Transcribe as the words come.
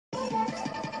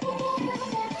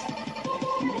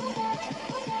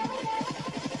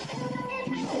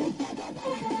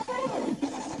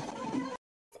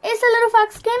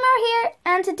Fox Gamer here,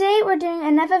 and today we're doing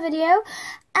another video,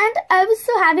 and I was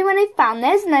so happy when I found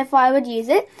this and I thought I would use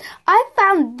it. I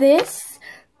found this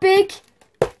big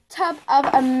tub of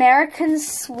American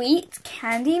Sweet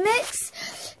candy mix.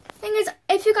 Thing is,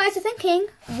 if you guys are thinking,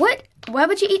 where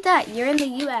would you eat that? You're in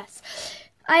the US.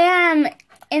 I am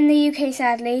in the UK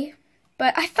sadly,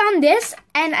 but I found this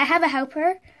and I have a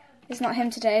helper. It's not him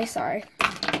today, sorry.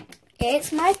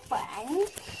 It's my friend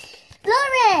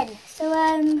Lauren.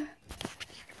 So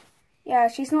yeah,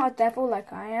 she's not a devil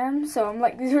like I am, so I'm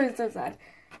like, this is so sad.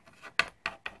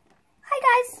 Hi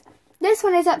guys. This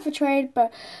one is up for trade,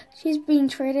 but she's being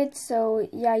traded, so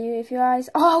yeah, if you guys,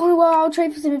 oh well, I'll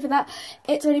trade for something for that.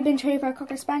 It's already been traded for a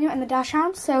Cocker Spaniel and the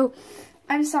Dachshund, so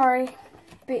I'm sorry,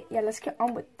 but yeah, let's get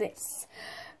on with this.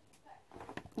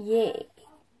 Yeah.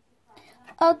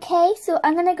 Okay, so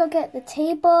I'm gonna go get the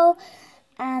table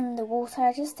and the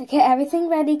water just to get everything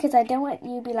ready, because I don't want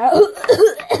you to be like,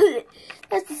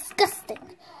 that's disgusting.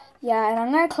 Yeah, and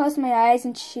I'm going to close my eyes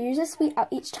and choose a sweet out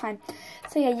each time.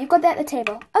 So yeah, you got that at the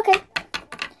table. Okay.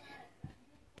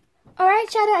 Alright,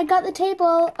 Shadow, I got the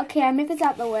table. Okay, I move this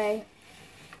out the way.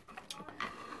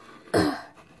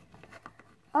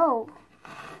 Oh,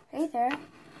 hey there.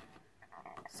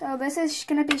 So this is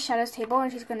going to be Shadow's table,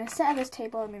 and she's going to sit at this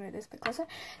table. Let me move this a bit closer.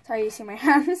 Sorry, you see my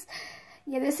hands.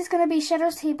 Yeah, this is going to be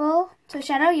Shadow's table. So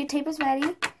Shadow, your table's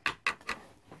ready.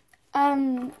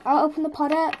 I'll open the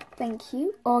pot up. Thank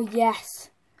you. Oh, yes.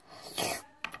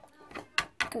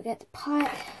 Go get the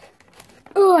pot.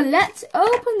 Oh, let's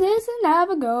open this and have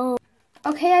a go.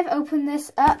 Okay, I've opened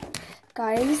this up,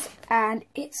 guys, and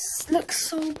it looks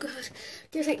so good.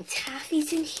 There's like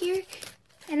taffies in here,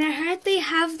 and I heard they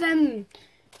have them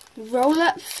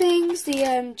roll-up things,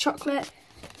 the chocolate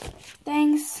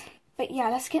things. But yeah,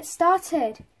 let's get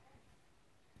started.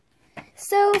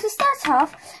 So to start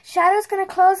off, Shadow's going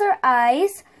to close her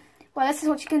eyes. Well, this is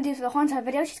what she's going to do for the whole entire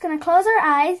video. She's going to close her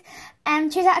eyes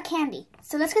and choose out a candy.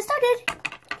 So let's get started.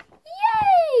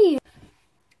 Yay!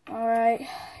 Alright,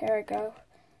 here I go.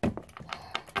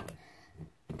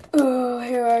 Oh,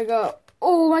 here I go.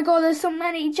 Oh my god, there's so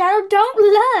many. Shadow, don't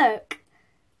look.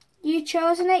 You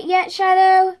chosen it yet,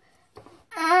 Shadow?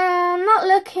 I'm not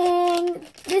looking.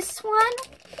 This one?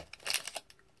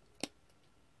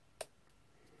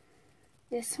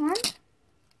 This one.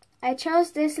 I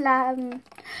chose this Laffy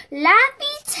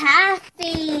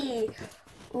Taffy.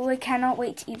 Oh, I cannot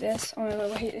wait to eat this. Oh my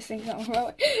god, I hate this thing.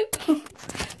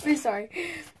 I'm sorry.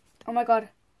 Oh my god,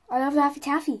 I love Laffy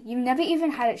Taffy. You've never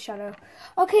even had it, Shadow.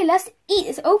 Okay, let's eat.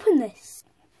 Let's open this.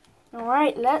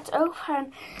 Alright, let's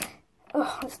open.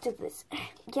 Oh, let's do this.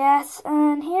 Yes,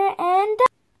 and here, and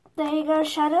there you go,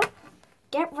 Shadow.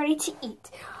 Get ready to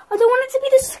eat. I don't want it to be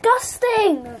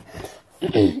disgusting.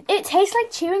 It tastes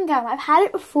like chewing gum. I've had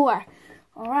it before.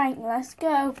 Alright, let's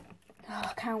go. Oh,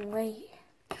 I can't wait.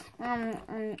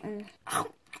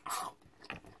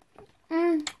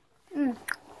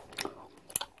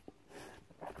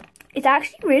 It's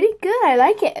actually really good. I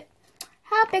like it.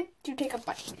 How big do you take a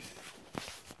bite?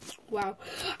 Wow.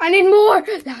 I need more.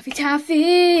 Laffy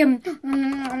Taffy.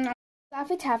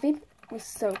 Laffy Taffy was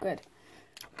so good.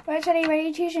 Right, are you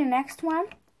ready to choose your next one?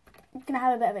 I'm going to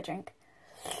have a bit of a drink.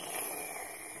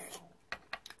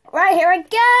 Right, here I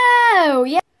go!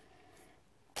 Yeah.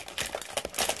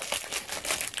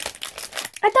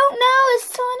 I don't know, there's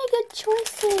so many good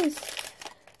choices.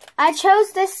 I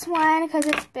chose this one because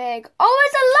it's big. Oh,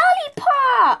 it's a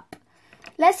lollipop!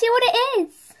 Let's see what it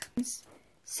is.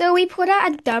 So we put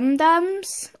out a Dum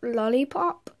Dums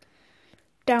lollipop.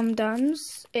 Dum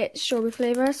Dums. It's strawberry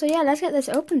flavour. So yeah, let's get this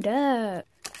opened up.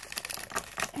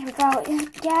 Here we go.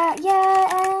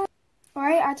 Yeah.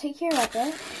 Alright, I'll take your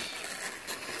rubber.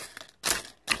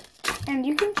 And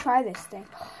you can try this thing.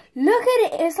 Look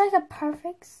at it. It's like a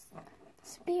perfect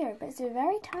spear, but it's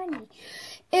very tiny.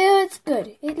 It's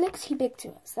good. It looks too big to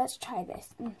us. Let's try this.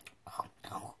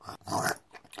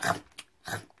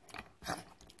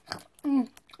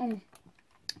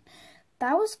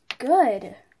 That was good.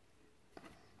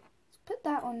 Let's put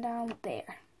that one down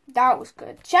there. That was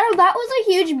good. Shadow, that was a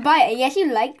huge bite. I guess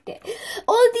you liked it.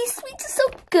 Oh, these sweets are so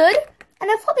good. And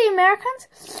I thought the Americans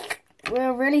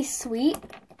were really sweet.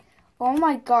 Oh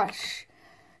my gosh.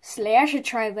 Slay, I should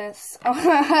try this.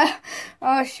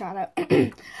 Oh, Shadow.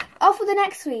 Off with the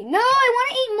next sweet. No, I want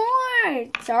to eat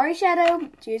more. Sorry, Shadow.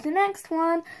 Choose the next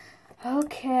one.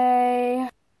 Okay.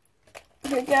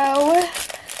 Here we go.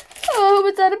 Oh,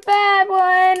 it's not a bad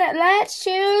one. Let's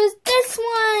choose this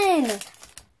one.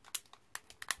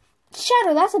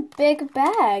 Shadow, that's a big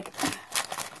bag.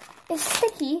 It's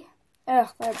sticky.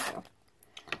 Ugh, there we go.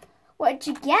 What'd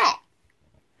you get?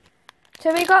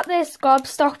 So we got this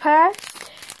Gobstopper.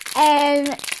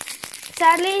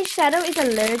 Sadly, Shadow is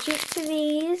allergic to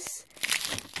these.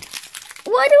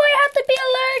 Why do I have to be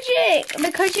allergic?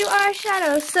 Because you are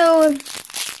Shadow, so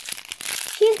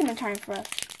he's gonna try them for us.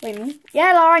 Wait a minute.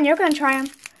 Yeah, Lauren, you're gonna try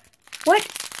them. What?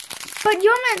 But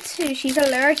you're meant to. She's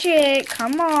allergic.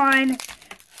 Come on.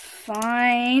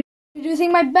 Fine.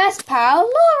 Introducing my best pal,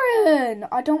 Lauren.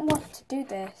 I don't want to do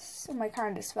this. Oh, my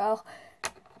card just fell.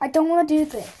 I don't want to do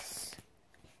this.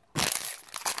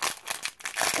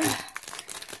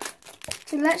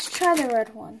 So let's try the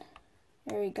red one.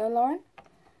 There we go, Lauren.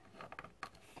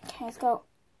 Okay, let's go.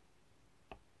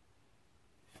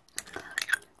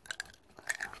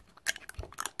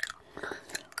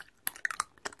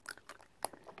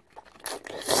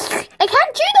 I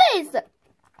can't do this!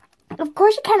 Of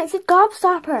course you can't, it's a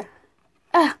gobstopper.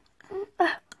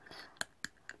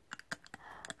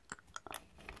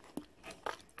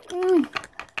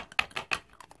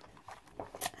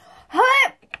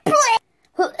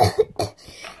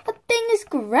 That thing is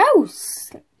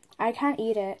gross. I can't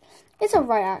eat it. It's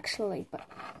alright actually, but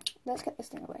let's get this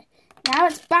thing away. Now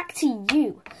it's back to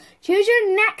you. Choose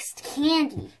your next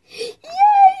candy. Yay!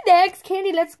 Next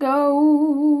candy, let's go.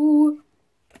 Ooh,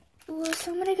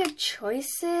 so many good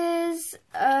choices.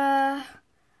 I'm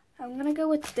gonna go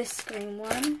with this green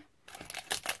one.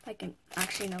 I can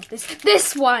actually know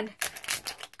this one.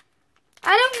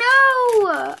 I don't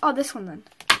know. Oh, this one then.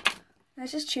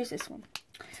 Let's just choose this one.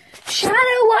 Shadow,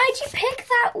 why'd you pick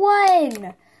that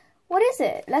one? What is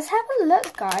it? Let's have a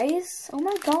look, guys. Oh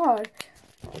my god.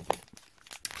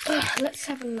 Ugh, let's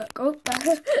have a look. Oh,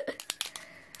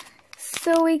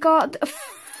 so we got a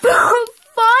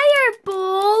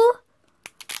fireball.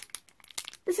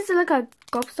 This is like a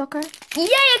gobstopper. Yeah,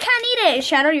 you can't eat it.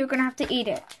 Shadow, you're gonna have to eat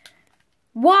it.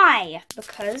 Why?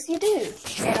 Because you do.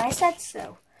 And I said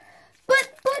so.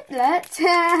 But let's. Sorry.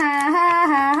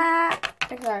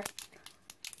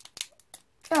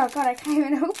 Oh god, I can't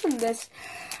even open this.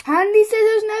 Handy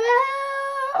scissors never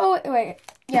help. Oh wait.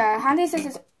 Yeah, handy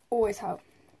scissors always help.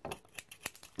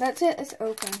 That's it. It's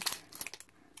open.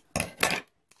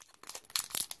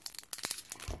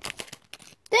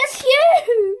 That's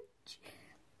huge.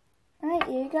 Alright,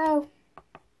 here you go.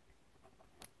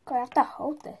 God, I have to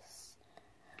hold this.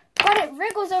 God, it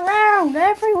wriggles around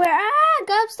everywhere. Ah,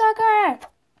 gobstocker.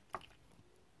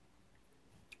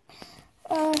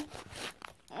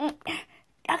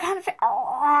 I can't fit.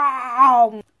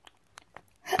 Oh.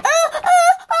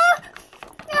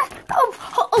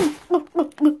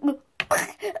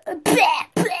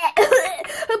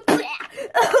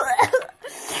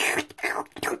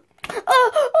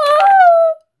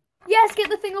 Yes, get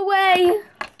the thing away.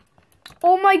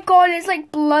 Oh my god, it's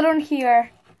like blood on here.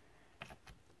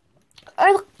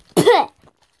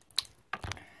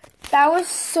 That was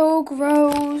so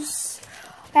gross.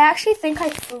 I actually think I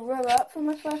threw up from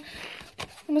the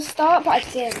start, but I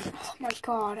didn't. Oh my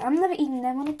god, I'm never eating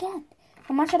them one again.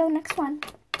 How much are the next one?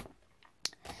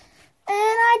 And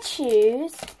I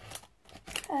choose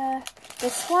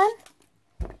this one.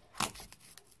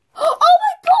 Oh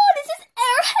my god, this is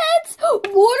Airheads!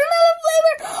 Watermelon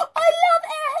flavored! I love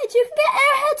Airheads! You can get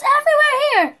Airheads everywhere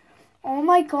here! Oh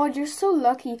my god, you're so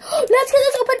lucky. Let's get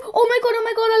this open! Oh my god,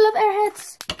 I love Airheads!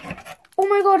 Oh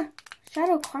my god.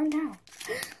 Shadow, calm down.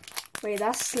 Wait,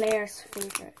 that's Slayer's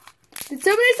favorite. Did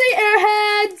somebody say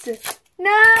Airheads?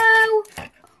 No!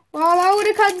 Well, I would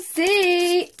have can't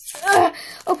see.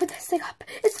 Open this thing up.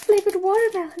 It's flavored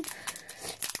watermelon.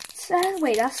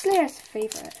 Wait, that's Slayer's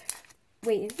favorite.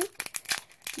 Wait, is it?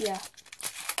 Yeah.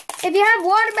 If you have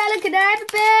watermelon, can I have a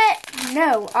bit?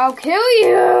 No, I'll kill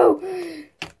you.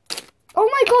 Oh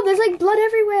my god, there's like blood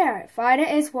everywhere. Fine,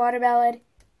 it is watermelon.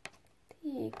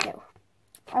 There you go.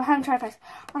 I'll have him try first.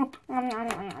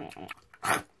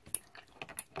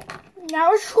 That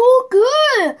was so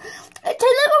good. It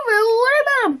tastes like a real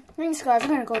watermelon. Thanks, guys. I'm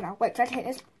gonna go now. Wait, should I take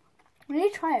this? I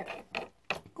need to try it.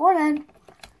 Go on then.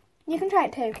 You can try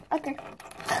it too. Okay.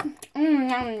 Hey,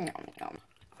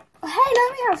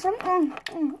 let me have some.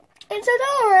 It's a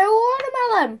real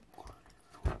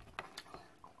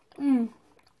watermelon.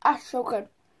 That's so good.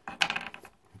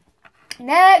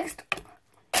 Next.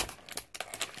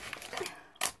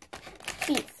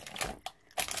 Cheese.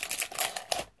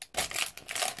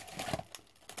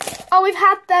 Oh, we've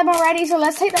had them already, so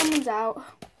let's take them ones out.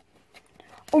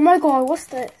 Oh my god, what's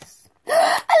this? A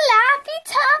Laffy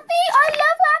Taffy! I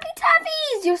love Laffy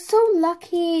Taffies! You're so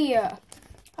lucky.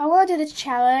 I want to do this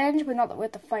challenge, but not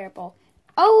with the fireball.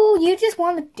 Oh, you just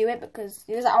want to do it because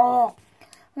you're just like, oh.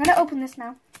 I'm going to open this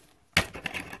now.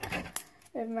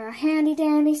 With my handy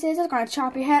dandy scissors. I'm going to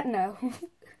chop your head. No.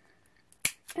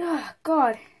 Oh,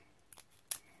 God.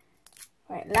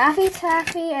 Right, Laffy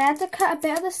Taffy. I had to cut a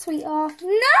bit of the sweet off.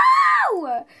 No! You're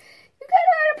gonna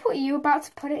hurt to put. You about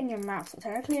to put it in your mouth, so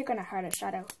technically you're gonna hurt a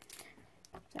Shadow.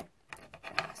 So,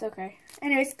 it's okay.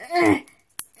 Anyways, God,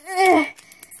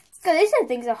 these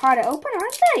things are hard to open,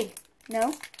 aren't they?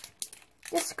 No.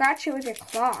 Just scratch it with your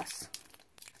claws.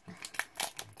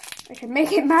 I can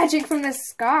make it magic from the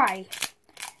sky.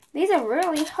 These are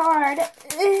really hard.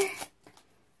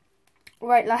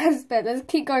 Right, last bit. Let's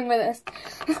keep going with this.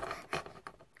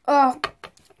 Oh.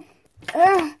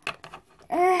 There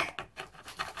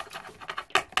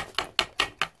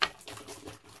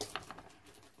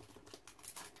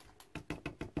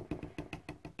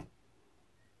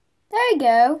you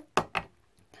go.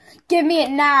 Give me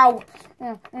it now.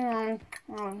 Add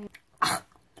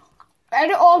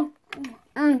it all.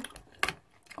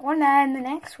 One then the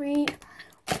next week.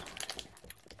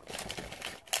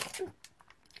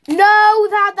 No,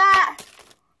 that.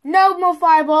 No more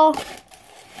fireball.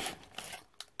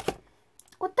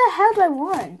 What the hell do I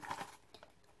want?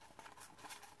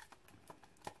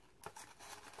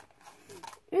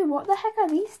 Ooh, what the heck are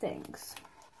these things?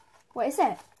 What is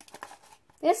it?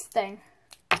 This thing.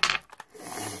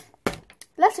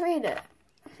 Let's read it.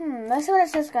 Let's see what it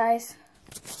says, guys.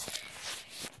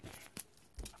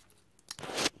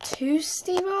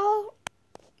 Toasty roll?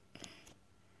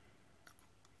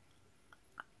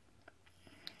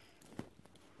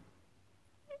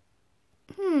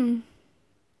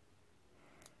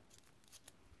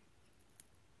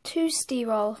 Toasty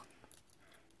roll.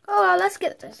 Oh, well, let's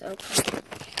get this open.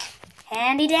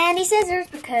 Handy dandy scissors,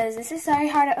 because this is very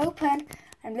hard to open.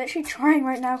 I'm literally trying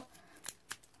right now.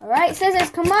 Alright, scissors,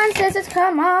 come on, scissors,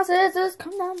 come on, scissors,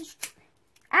 come on.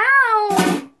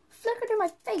 Ow! Flickered in my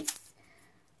face.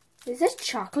 Is this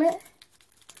chocolate?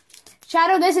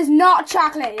 Shadow, this is not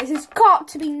chocolate. This has got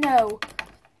to be no.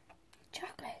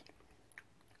 Chocolate.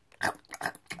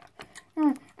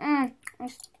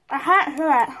 I can't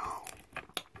hear it.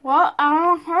 What? I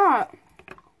don't hear it.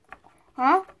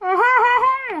 Huh?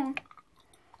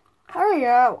 Hurry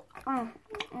up.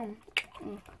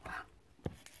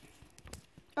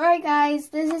 Alright guys,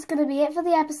 this is going to be it for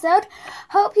the episode.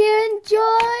 Hope you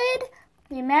enjoyed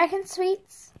the American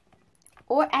Sweets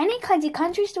or any kinds of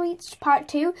country sweets part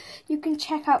 2. You can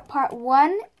check out part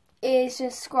 1 is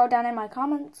just scroll down in my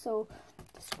comments or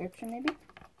description maybe.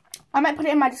 I might put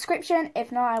it in my description,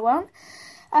 if not I won't.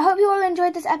 I hope you all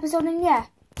enjoyed this episode and yeah.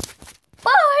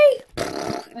 Bye!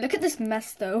 Look at this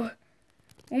mess though.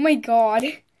 Oh my god.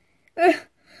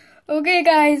 Okay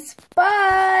guys,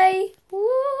 bye! Woo!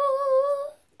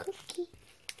 Cookie.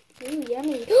 Ooh,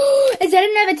 yummy. Is that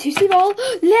another Tootsie Roll?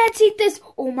 Let's eat this.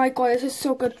 Oh my god, this is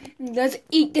so good. Let's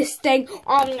eat this thing.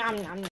 Nom nom nom.